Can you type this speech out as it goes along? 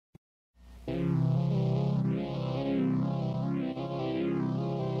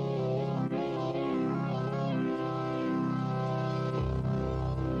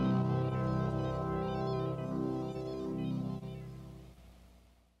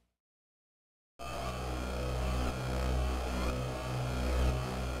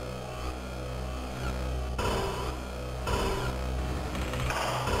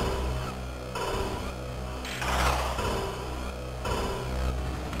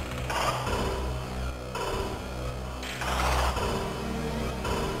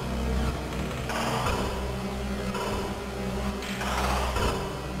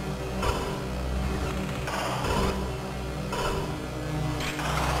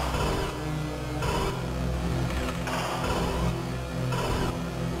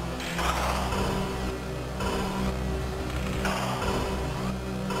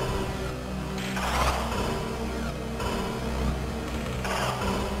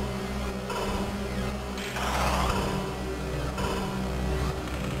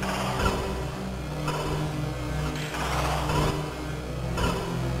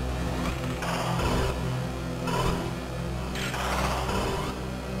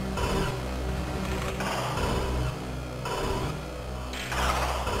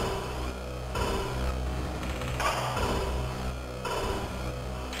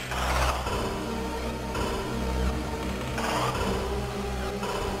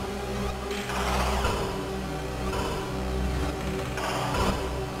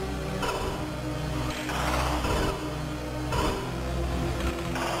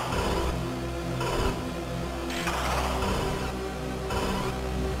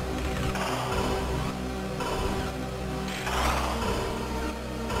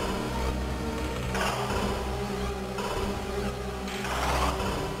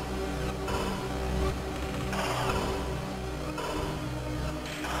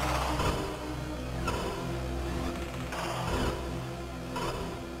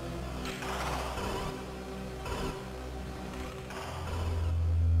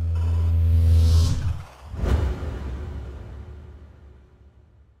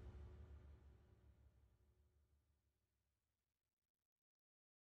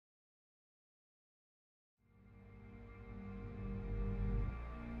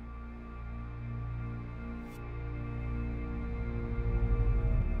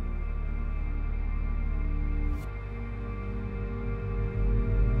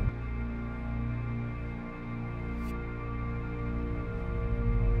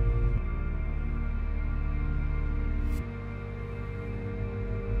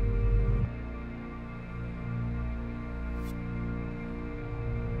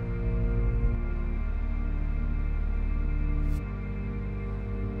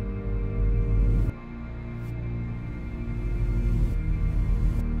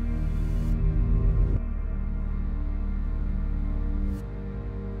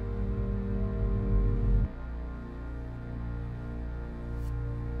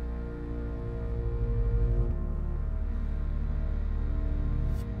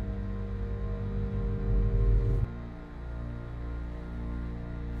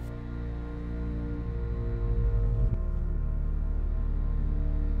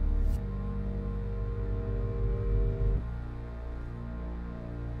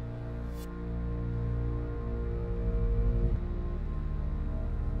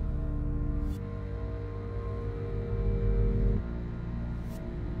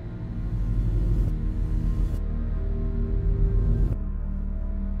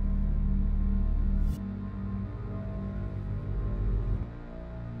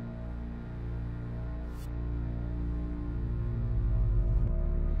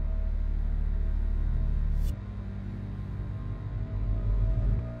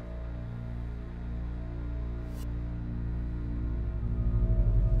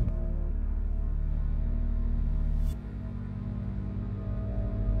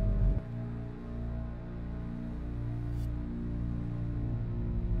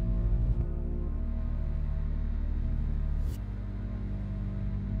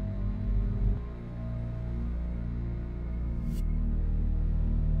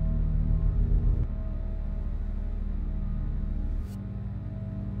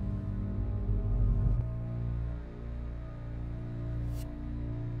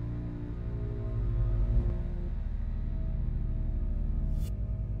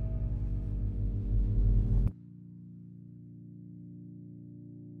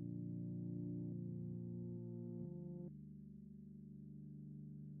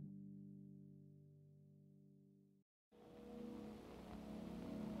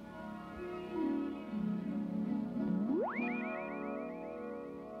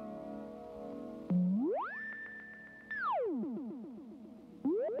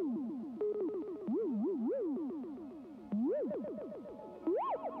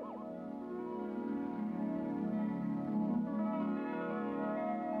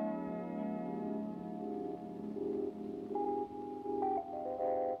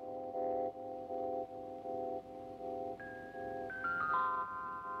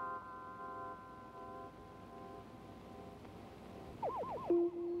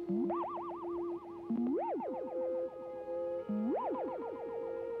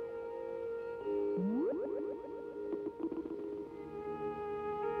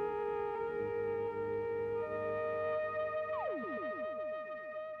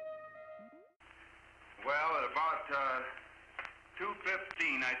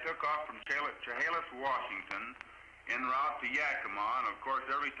morning, I took off from Chehalis, Washington, en route to Yakima, and of course,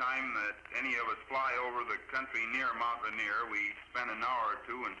 every time that any of us fly over the country near Mount Rainier, we spend an hour or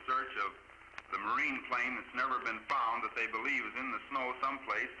two in search of the marine plane that's never been found that they believe is in the snow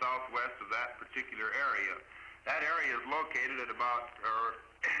someplace southwest of that particular area. That area is located at about,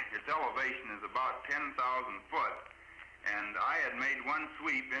 its elevation is about 10,000 foot. And I had made one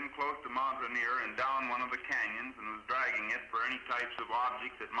sweep in close to Mount Rainier and down one of the canyons and was dragging it for any types of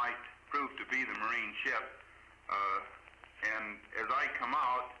objects that might prove to be the marine ship. And as I come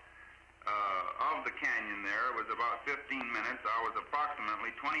out of the canyon there, it was about 15 minutes. I was approximately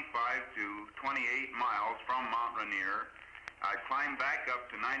 25 to 28 miles from Mount Rainier. I climbed back up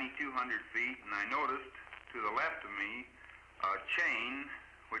to 9,200 feet, and I noticed to the left of me a chain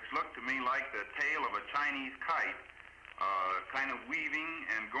which looked to me like the tail of a Chinese kite, kind of weaving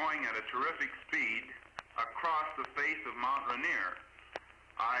and going at a terrific speed across the face of Mount Rainier.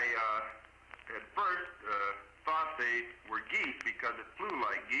 I at first thought they were geese because it flew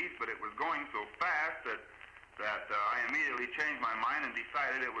like geese, but it was going so fast that I immediately changed my mind and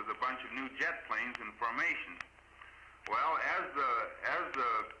decided it was a bunch of new jet planes in formation. Well, as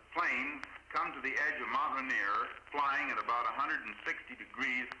the planes come to the edge of Mount Rainier, flying at about 160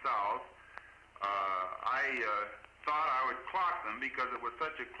 degrees south, I thought I would clock them because it was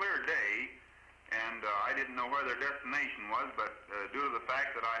such a clear day, and I didn't know where their destination was, but due to the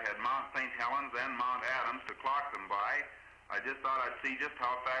fact that I had Mount St. Helens and Mount Adams to clock them by, I just thought I'd see just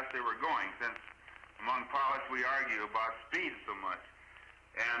how fast they were going, since among pilots we argue about speed so much.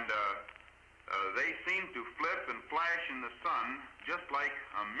 And they seemed to flip and flash in the sun just like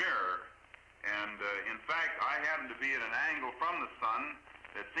a mirror. And in fact, I happened to be at an angle from the sun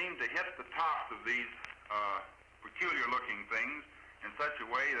that seemed to hit the tops of these peculiar-looking things in such a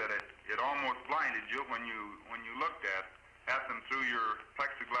way that it almost blinded you when you looked at them through your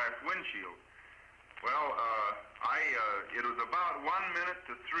plexiglass windshield. Well, it was about 1 minute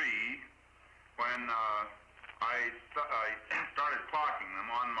to 3 when I started clocking them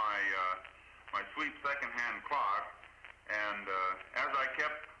on my sweep second-hand clock, and as I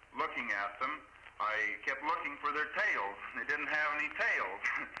kept looking at them, I kept looking for their tails. They didn't have any tails.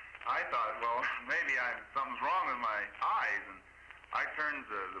 I thought, well, maybe something's wrong with my eyes, and I turns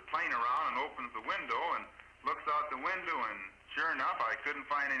the plane around and opens the window and looks out the window, and sure enough, I couldn't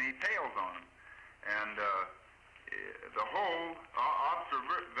find any tails on them. And the whole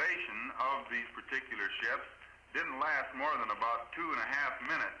observation of these particular ships didn't last more than about 2.5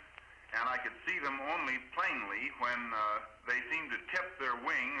 minutes, and I could see them only plainly when they seemed to tip their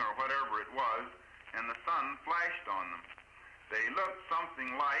wing or whatever it was, and the sun flashed on them. They looked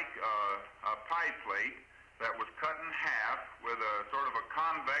something like a pie plate that was cut in half with a sort of a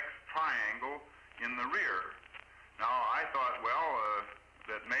convex triangle in the rear. Now, I thought, well,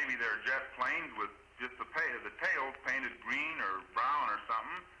 that maybe they're jet planes with just the tails painted green or brown or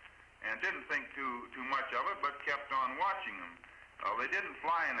something, and didn't think too much of it, but kept on watching them. They didn't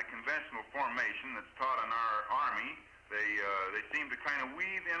fly in a conventional formation that's taught in our Army. They seemed to kind of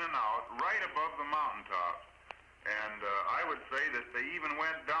weave in and out right above the mountaintops. And I would say that they even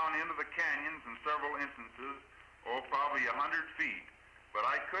went down into the canyons in several instances, probably 100 feet. But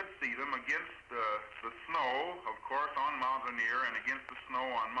I could see them against the snow, of course, on Mount Rainier, and against the snow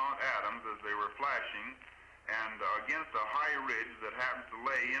on Mount Adams as they were flashing, and against a high ridge that happens to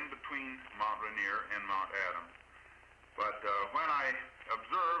lay in between Mount Rainier and Mount Adams. But when I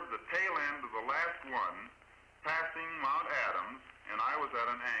observed the tail end of the last one passing Mount Adams, and I was at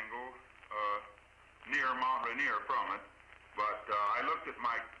an angle near Mount Rainier from it, but I looked at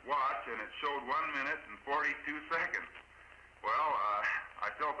my watch and it showed 1 minute and 42 seconds. Well, I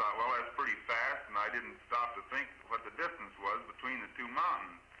still thought, well, that's pretty fast, and I didn't stop to think what the distance was between the two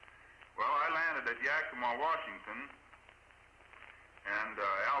mountains. Well, I landed at Yakima, Washington, and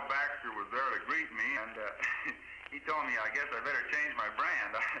Al Baxter was there to greet me, and he told me I guess I better change my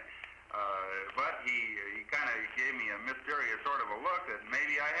brand. But he kind of gave me a mysterious sort of a look that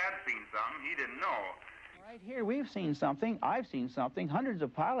maybe I had seen something he didn't know. Right here, we've seen something. I've seen something. Hundreds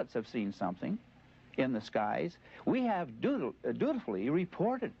of pilots have seen something in the skies. We have dutifully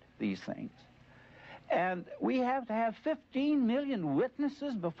reported these things. And we have to have 15 million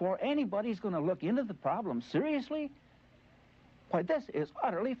witnesses before anybody's going to look into the problem seriously. Why, this is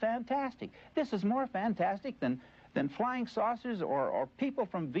utterly fantastic. This is more fantastic than flying saucers or people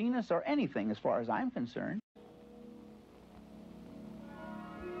from Venus or anything, as far as I'm concerned.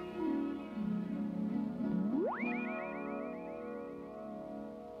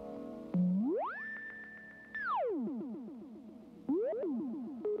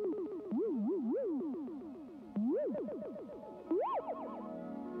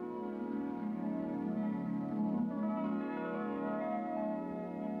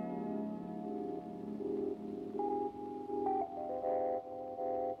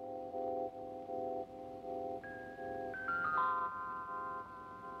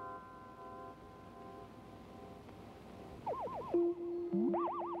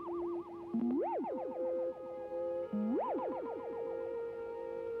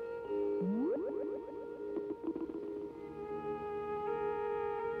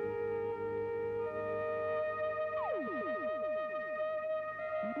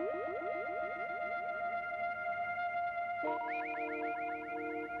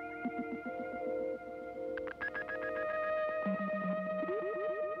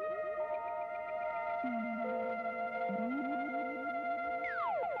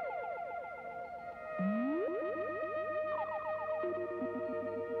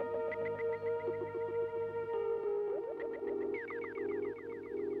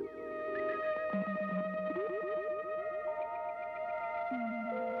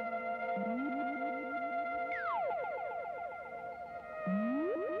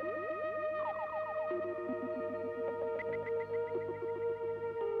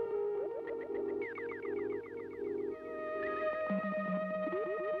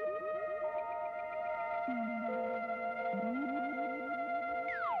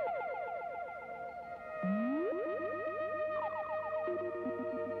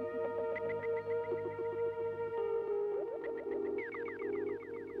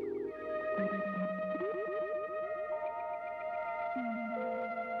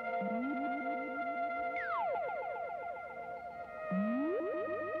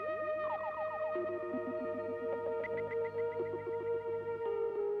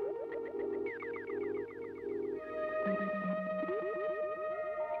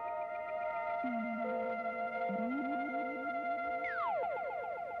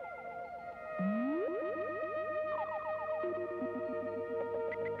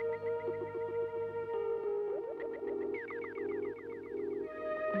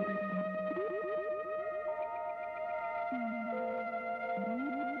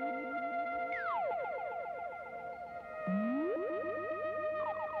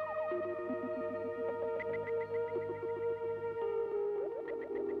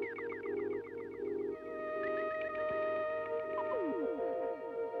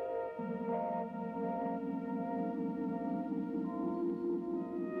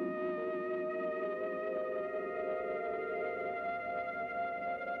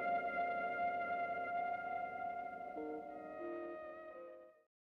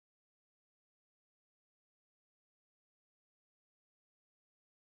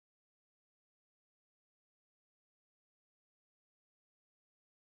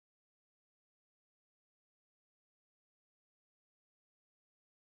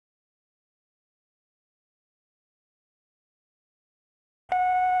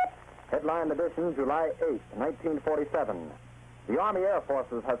 Headline edition, July 8, 1947. The Army Air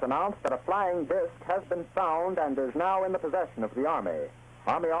Forces has announced that a flying disc has been found and is now in the possession of the Army.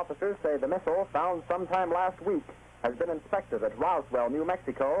 Army officers say the missile, found sometime last week, has been inspected at Roswell, New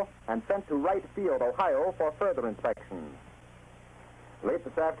Mexico, and sent to Wright Field, Ohio, for further inspection. Late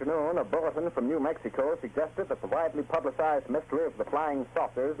this afternoon, a bulletin from New Mexico suggested that the widely publicized mystery of the flying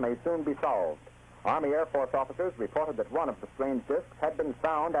saucers may soon be solved. Army Air Force officers reported that one of the strange discs had been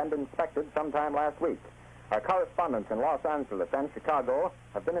found and inspected sometime last week. Our correspondents in Los Angeles and Chicago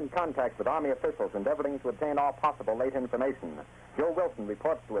have been in contact with Army officials endeavoring to obtain all possible late information. Joe Wilson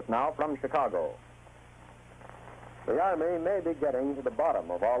reports to us now from Chicago. The Army may be getting to the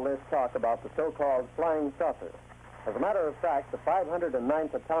bottom of all this talk about the so-called flying saucers. As a matter of fact, the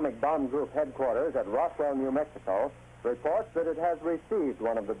 509th Atomic Bomb Group headquarters at Roswell, New Mexico, reports that it has received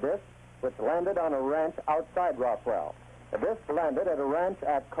one of the discs which landed on a ranch outside Roswell. The disc landed at a ranch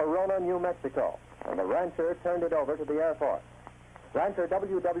at Corona, New Mexico, and the rancher turned it over to the Air Force. Rancher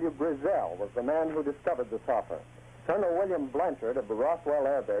W.W. Brizzell was the man who discovered the saucer. Colonel William Blanchard of the Roswell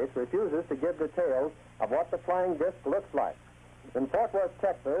Air Base refuses to give details of what the flying disc looks like. In Fort Worth,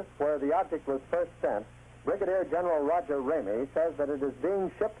 Texas, where the object was first sent, Brigadier General Roger Ramey says that it is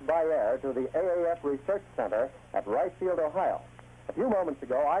being shipped by air to the AAF Research Center at Wright Field, Ohio. A few moments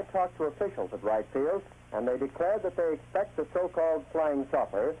ago, I talked to officials at Wright Field, and they declared that they expect the so-called flying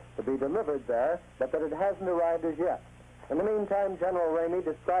saucer to be delivered there, but that it hasn't arrived as yet. In the meantime, General Ramey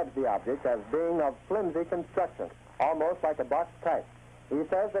describes the object as being of flimsy construction, almost like a box kite. He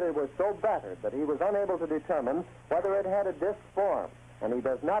says that it was so battered that he was unable to determine whether it had a disc form, and he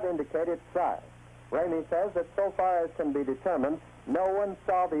does not indicate its size. Ramey says that so far as can be determined, no one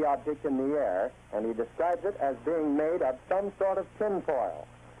saw the object in the air, and he describes it as being made of some sort of tinfoil.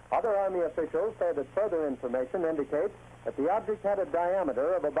 Other Army officials say that further information indicates that the object had a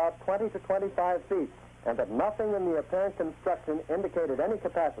diameter of about 20 to 25 feet, and that nothing in the apparent construction indicated any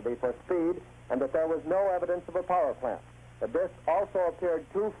capacity for speed, and that there was no evidence of a power plant. The disc also appeared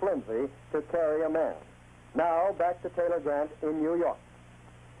too flimsy to carry a man. Now, back to Taylor Grant in New York.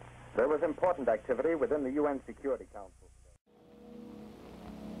 There was important activity within the UN Security Council.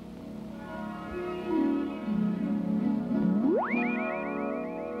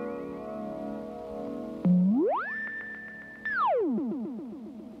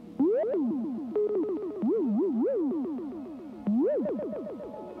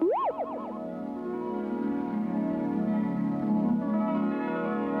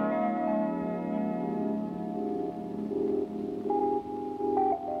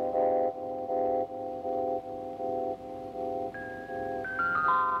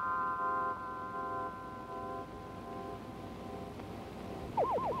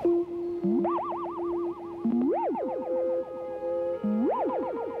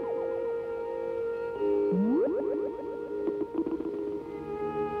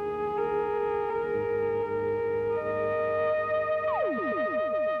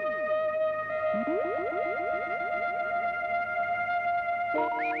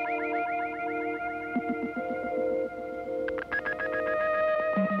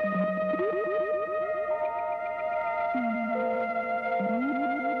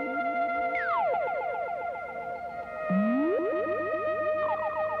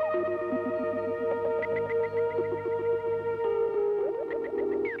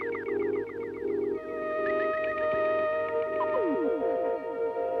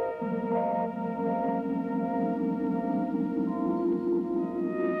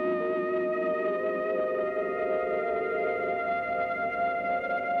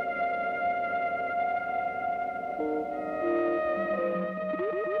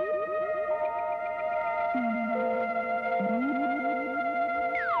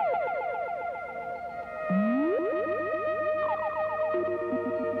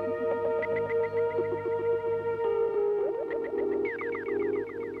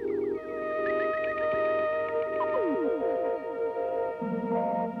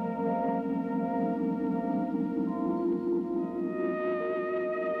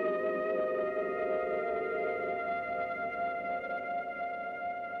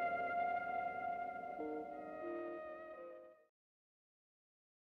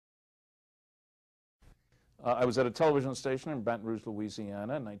 I was at a television station in Baton Rouge,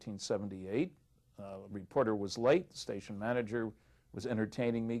 Louisiana in 1978. A reporter was late. The station manager was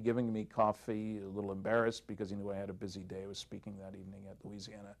entertaining me, giving me coffee, a little embarrassed because he knew I had a busy day. I was speaking that evening at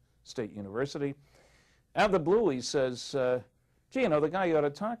Louisiana State University. Out of the blue, he says, gee, you know, the guy you ought to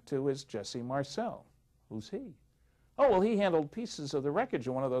talk to is Jesse Marcel. Who's he? Oh, well, he handled pieces of the wreckage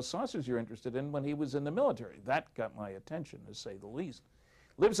of one of those saucers you're interested in when he was in the military. That got my attention, to say the least.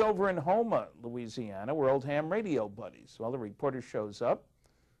 lives over in Houma, Louisiana. We're old ham radio buddies. Well, the reporter shows up.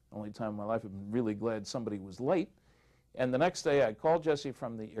 Only time in my life I've been really glad somebody was late. And the next day I called Jesse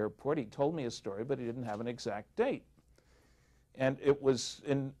from the airport. He told me a story, but he didn't have an exact date. And it was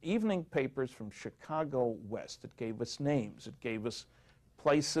in evening papers from Chicago West. It gave us names. It gave us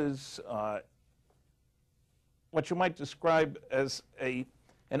places, what you might describe as an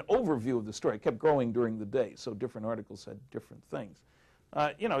overview of the story. It kept growing during the day, so different articles had different things.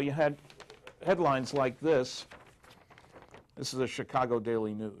 You know, you had headlines like this. This is the Chicago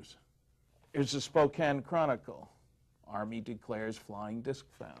Daily News. Here's the Spokane Chronicle. Army declares flying disc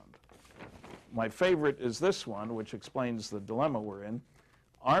found. My favorite is this one, which explains the dilemma we're in.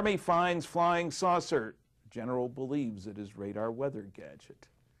 Army finds flying saucer. General believes it is radar weather gadget.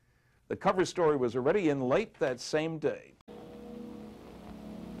 The cover story was already in late that same day.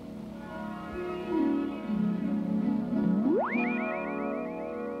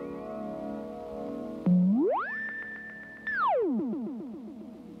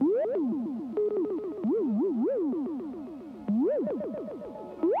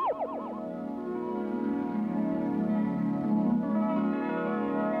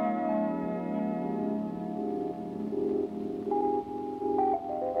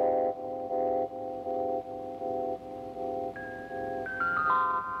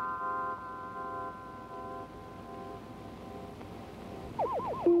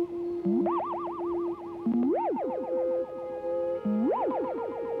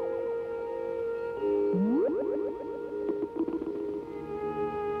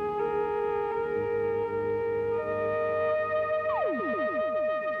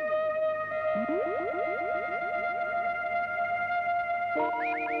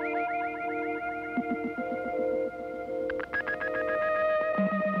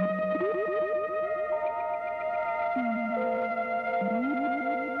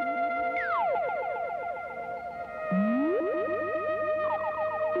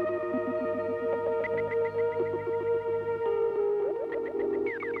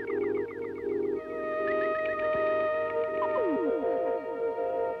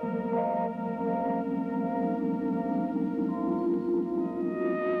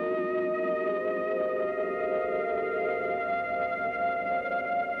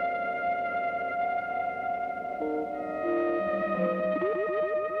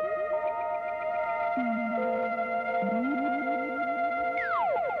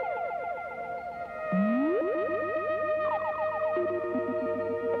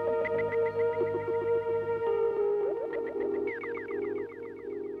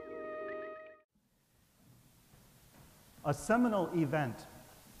 A seminal event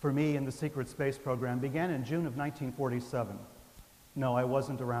for me in the secret space program began in June of 1947. No, I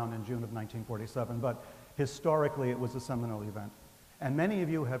wasn't around in June of 1947, but historically it was a seminal event. And many of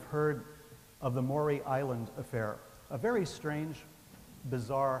you have heard of the Maury Island affair, a very strange,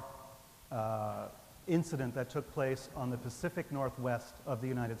 bizarre incident that took place on the Pacific Northwest of the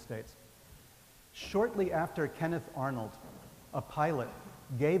United States. Shortly after Kenneth Arnold, a pilot,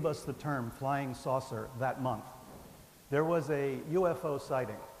 gave us the term flying saucer that month, there was a UFO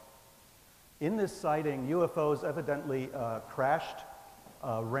sighting. In this sighting, UFOs evidently crashed,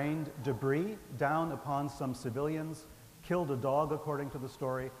 rained debris down upon some civilians, killed a dog, according to the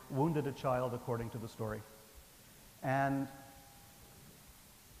story, wounded a child, according to the story. And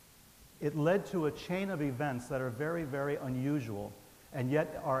it led to a chain of events that are very, very unusual, and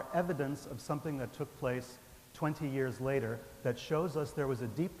yet are evidence of something that took place 20 years later that shows us there was a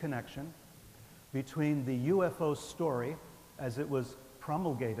deep connection between the UFO story as it was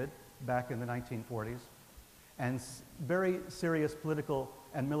promulgated back in the 1940s and very serious political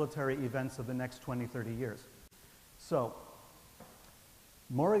and military events of the next 20, 30 years. So,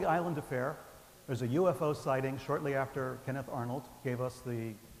 Maury Island affair, there's a UFO sighting shortly after Kenneth Arnold gave us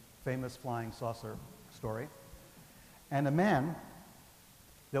the famous flying saucer story. And a man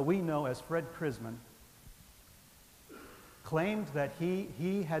that we know as Fred Krisman claimed that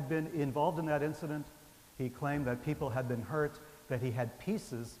he had been involved in that incident. He claimed that people had been hurt, that he had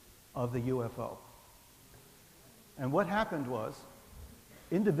pieces of the UFO. And what happened was,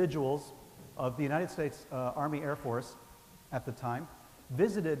 individuals of the United States Army Air Force at the time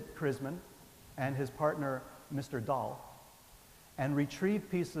visited Krisman and his partner, Mr. Dahl, and retrieved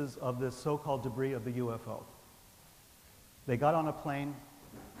pieces of this so-called debris of the UFO. They got on a plane,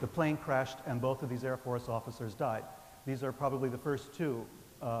 the plane crashed, and both of these Air Force officers died. These are probably the first two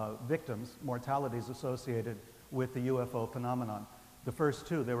victims, mortalities associated with the UFO phenomenon. The first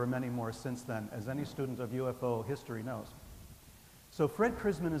two, there were many more since then, as any student of UFO history knows. So Fred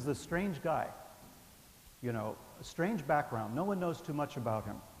Krisman is this strange guy you know, a strange background. No one knows too much about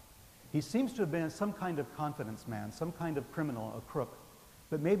him. He seems to have been some kind of confidence man, some kind of criminal, a crook,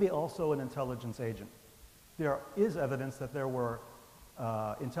 but maybe also an intelligence agent. There is evidence that there were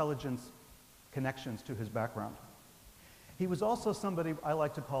intelligence connections to his background. He was also somebody I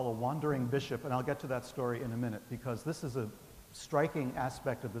like to call a wandering bishop, and I'll get to that story in a minute, because this is a striking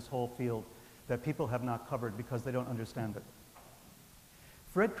aspect of this whole field that people have not covered because they don't understand it.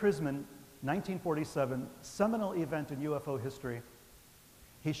 Fred Krisman, 1947, seminal event in UFO history.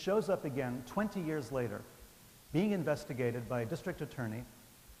 He shows up again 20 years later, being investigated by a district attorney,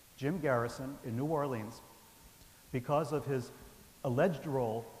 Jim Garrison, in New Orleans, because of his alleged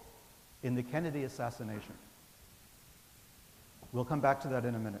role in the Kennedy assassination. We'll come back to that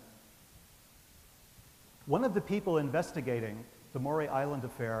in a minute. One of the people investigating the Maury Island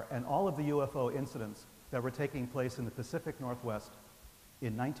affair and all of the UFO incidents that were taking place in the Pacific Northwest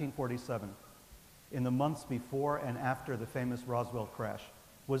in 1947, in the months before and after the famous Roswell crash,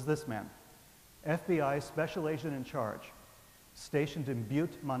 was this man, FBI Special Agent in Charge, stationed in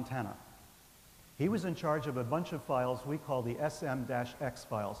Butte, Montana. He was in charge of a bunch of files we call the SM-X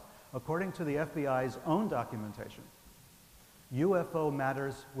files. According to the FBI's own documentation, UFO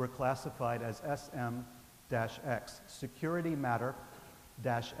matters were classified as SM-X, Security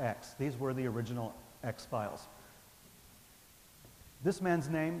Matter-X. These were the original X files. This man's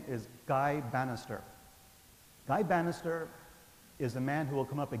name is Guy Bannister. Guy Bannister is a man who will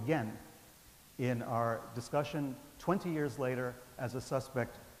come up again in our discussion 20 years later as a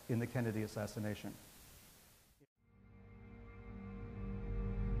suspect in the Kennedy assassination.